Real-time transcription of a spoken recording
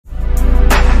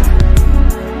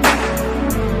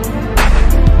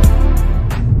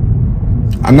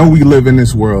I know we live in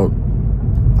this world.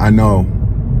 I know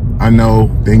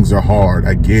things are hard.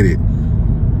 I get it.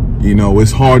 You know,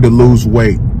 it's hard to lose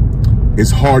weight.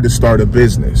 It's hard to start a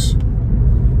business.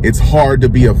 It's hard to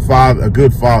be a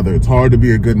good father. It's hard to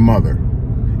be a good mother.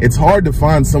 It's hard to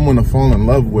find someone to fall in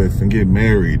love with and get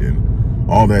married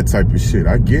and all that type of shit.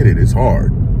 I get it. It's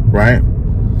hard, right?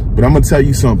 But I'm going to tell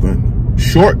you something.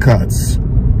 Shortcuts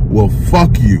will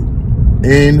fuck you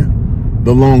in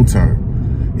the long term.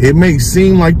 It may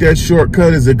seem like that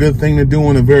shortcut is a good thing to do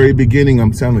in the very beginning.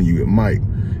 I'm telling you, it might.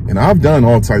 And I've done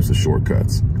all types of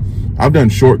shortcuts. I've done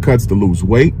shortcuts to lose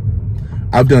weight.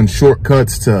 I've done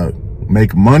shortcuts to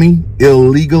make money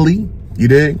illegally. You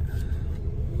dig?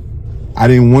 I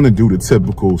didn't want to do the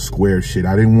typical square shit.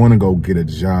 I didn't want to go get a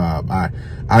job. I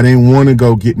didn't want to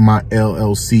go get my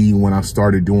LLC when I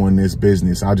started doing this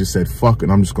business. I just said, fuck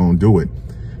it, I'm just going to do it.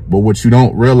 But what you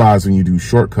don't realize when you do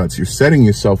shortcuts, you're setting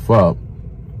yourself up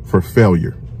for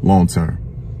failure long term.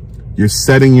 You're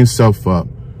setting yourself up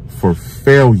for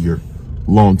failure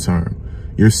long term.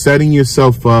 You're setting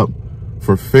yourself up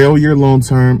for failure long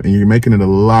term, and you're making it a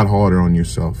lot harder on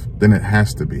yourself than it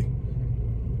has to be.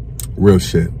 Real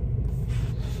shit.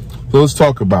 So let's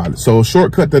talk about it. So a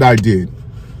shortcut that I did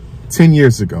 10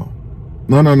 years ago.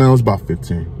 No, it was about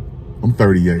 15. I'm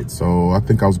 38, so I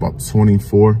think I was about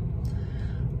 24.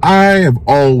 I have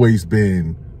always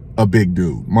been a big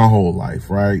dude my whole life,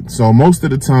 right? So most of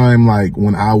the time, like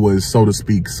when I was, so to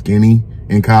speak, skinny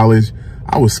in college,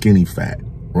 I was skinny fat,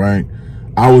 right?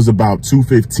 I was about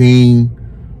 215.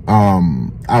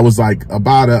 I was like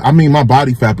about my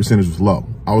body fat percentage was low.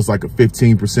 I was like a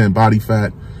 15% body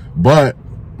fat, but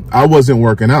I wasn't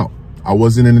working out. I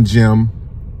wasn't in the gym.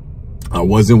 I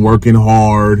wasn't working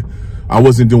hard. I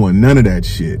wasn't doing none of that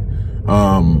shit.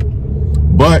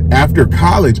 But after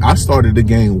college, I started to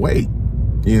gain weight.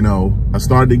 You know, I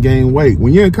started to gain weight.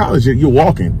 When you're in college, you're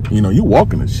walking, you're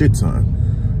walking a shit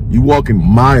ton. You walking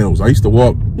miles. I used to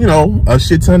walk, a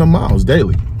shit ton of miles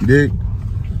daily. You dig?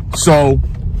 So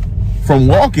from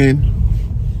walking,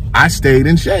 I stayed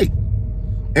in shape.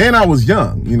 And I was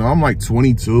young. I'm like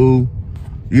 22.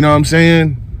 You know what I'm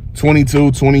saying?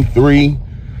 22, 23.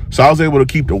 So I was able to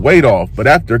keep the weight off. But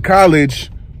after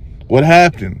college, what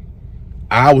happened?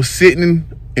 I was sitting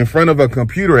in front of a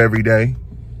computer every day,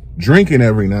 drinking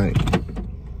every night,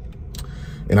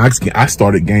 and I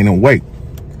started gaining weight.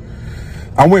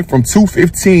 I went from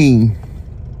 215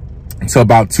 to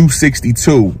about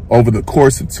 262 over the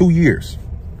course of 2 years.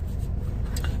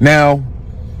 Now,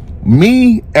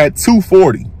 me at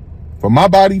 240, for my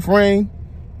body frame,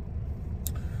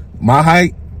 my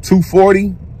height,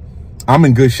 240, I'm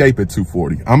in good shape at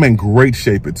 240. I'm in great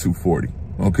shape at 240,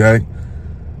 okay?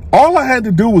 All I had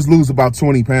to do was lose about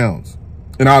 20 pounds.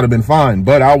 And I'd have been fine.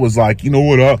 But I was like, you know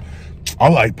what? I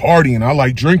like partying. I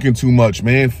like drinking too much,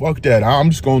 man. Fuck that.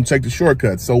 I'm just going to take the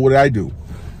shortcut. So what did I do?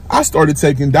 I started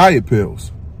taking diet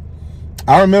pills.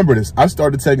 I remember this. I went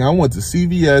to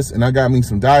CVS and I got me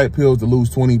some diet pills to lose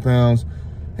 20 pounds.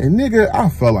 And nigga, I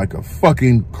felt like a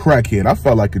fucking crackhead. I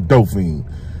felt like a dope fiend.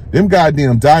 Them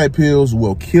goddamn diet pills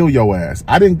will kill your ass.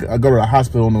 I didn't go to the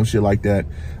hospital, no shit like that.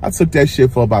 I took that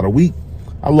shit for about a week.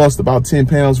 I lost about 10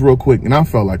 pounds real quick, and I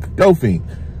felt like a dope fiend.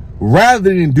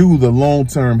 Rather than do the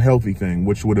long-term healthy thing,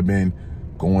 which would have been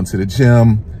going to the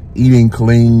gym, eating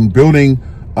clean, building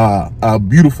a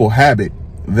beautiful habit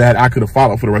that I could have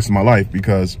followed for the rest of my life,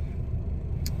 because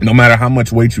no matter how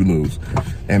much weight you lose,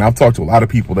 and I've talked to a lot of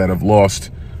people that have lost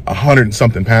 100 and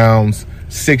something pounds,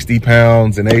 60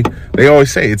 pounds, and they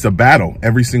always say it's a battle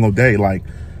every single day. Like,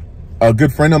 a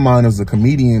good friend of mine is a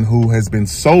comedian who has been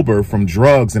sober from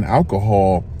drugs and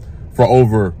alcohol for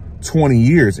over 20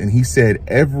 years. And he said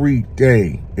every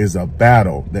day is a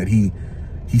battle that he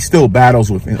still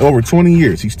battles with. In over 20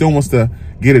 years, he still wants to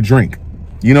get a drink.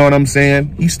 You know what I'm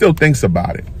saying? He still thinks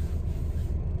about it.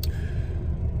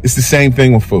 It's the same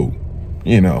thing with food.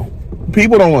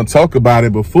 People don't want to talk about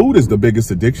it, but food is the biggest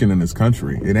addiction in this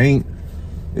country.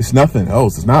 It's nothing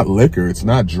else. It's not liquor. It's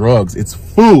not drugs. It's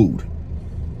food.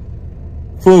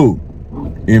 Food.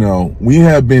 We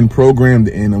have been programmed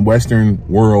in the Western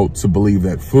world to believe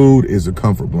that food is a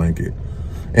comfort blanket,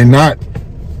 and not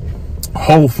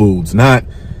whole foods, not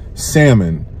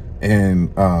salmon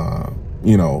and,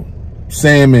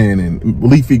 salmon and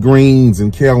leafy greens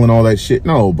and kale and all that shit.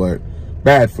 No, but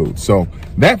bad food. So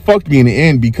that fucked me in the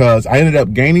end, because I ended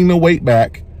up gaining the weight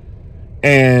back,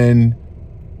 and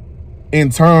in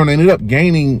turn ended up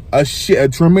gaining a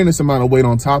tremendous amount of weight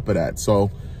on top of that. So,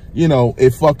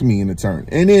 it fucked me in the turn.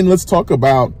 And then let's talk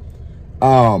about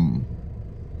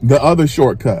the other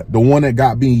shortcut, the one that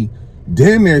got me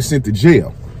damn near sent to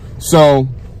jail. So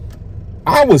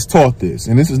I was taught this,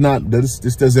 and this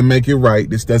doesn't make it right.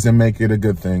 This doesn't make it a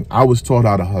good thing. I was taught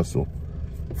how to hustle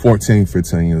 14,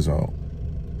 15 years old.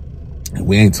 And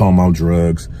we ain't talking about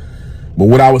drugs, but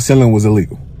what I was selling was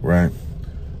illegal, right?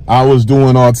 I was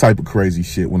doing all type of crazy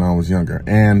shit when I was younger.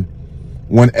 And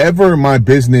whenever my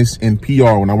business in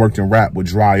PR, when I worked in rap, would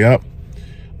dry up,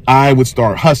 I would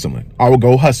start hustling. I would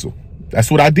go hustle. That's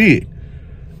what I did.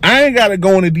 I ain't got to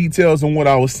go into details on what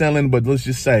I was selling, but let's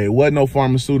just say it wasn't no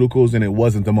pharmaceuticals and it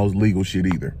wasn't the most legal shit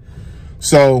either.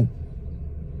 So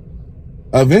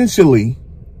eventually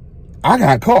I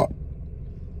got caught.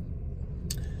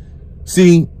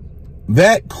 See,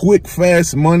 that quick,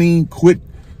 fast money, quick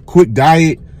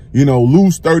diet, you know,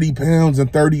 lose 30 pounds in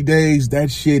 30 days.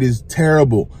 That shit is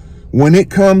terrible. When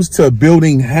it comes to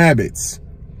building habits,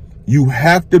 you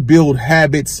have to build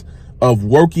habits of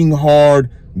working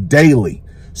hard daily.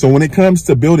 So when it comes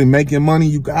to making money,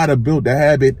 you got to build the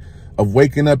habit of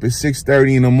waking up at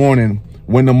 6:30 in the morning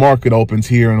when the market opens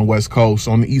here on the West Coast,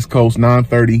 on the East Coast,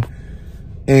 9:30,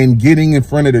 and getting in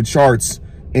front of the charts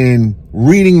and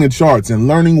reading the charts and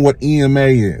learning what EMA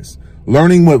is,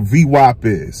 learning what VWAP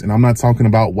is. And I'm not talking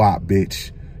about WAP,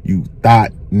 bitch. You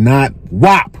thought not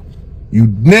WAP, you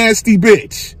nasty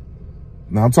bitch.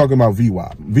 Now I'm talking about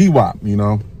VWAP. VWAP, you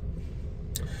know,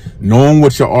 knowing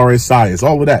what your RSI is,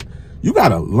 all of that. You got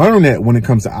to learn that when it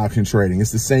comes to option trading.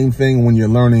 It's the same thing when you're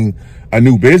learning a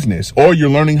new business or you're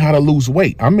learning how to lose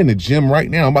weight. I'm in the gym right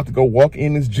now. I'm about to go walk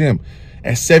in this gym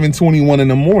at 7:21 in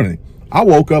the morning. I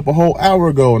woke up a whole hour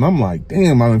ago and I'm like,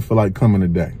 damn, I didn't feel like coming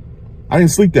today. I didn't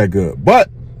sleep that good.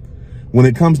 But when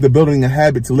it comes to building a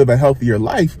habit to live a healthier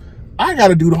life, I got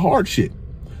to do the hard shit.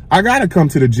 I got to come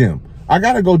to the gym. I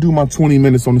got to go do my 20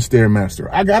 minutes on the Stairmaster.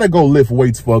 I got to go lift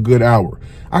weights for a good hour.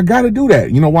 I got to do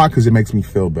that. You know why? Because it makes me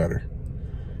feel better.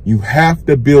 You have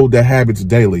to build the habits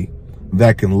daily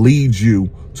that can lead you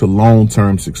to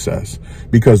long-term success.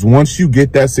 Because once you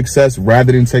get that success,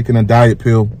 rather than taking a diet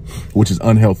pill, which is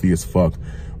unhealthy as fuck,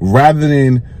 rather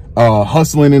than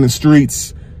hustling in the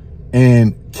streets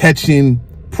and catching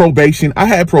probation. I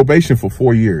had probation for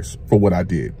 4 years for what I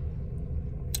did.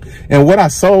 And what I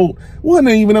sold wouldn't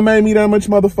even have made me that much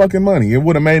motherfucking money. It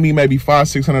would have made me maybe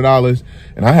 $500-600.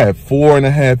 And I had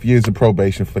 4.5 years of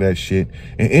probation for that shit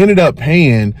and ended up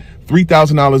paying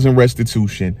 $3,000 in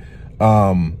restitution.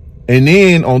 And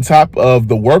then on top of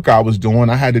the work I was doing,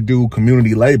 I had to do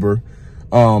community labor.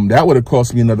 That would have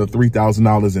cost me another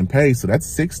 $3,000 in pay. So that's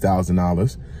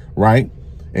 $6,000, right?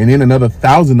 And then another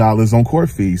 $1,000 on court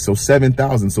fees. So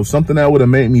 $7,000. So something that would have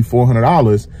made me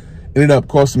 $400 ended up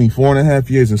costing me 4.5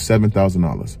 years and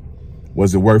 $7,000.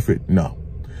 Was it worth it? No.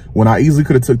 When I easily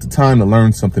could have took the time to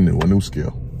learn something new, a new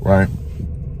skill, right?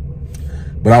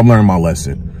 But I've learned my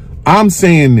lesson. I'm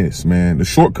saying this, man, the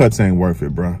shortcuts ain't worth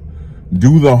it, bro.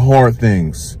 Do the hard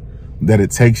things that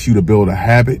it takes you to build a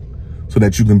habit so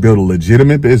that you can build a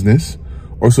legitimate business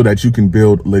or so that you can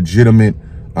build legitimate,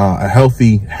 a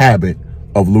healthy habit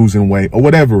of losing weight or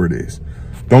whatever it is.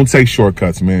 Don't take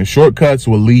shortcuts, man. Shortcuts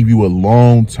will leave you with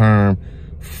long-term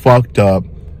fucked up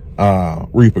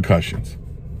repercussions.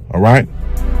 All right?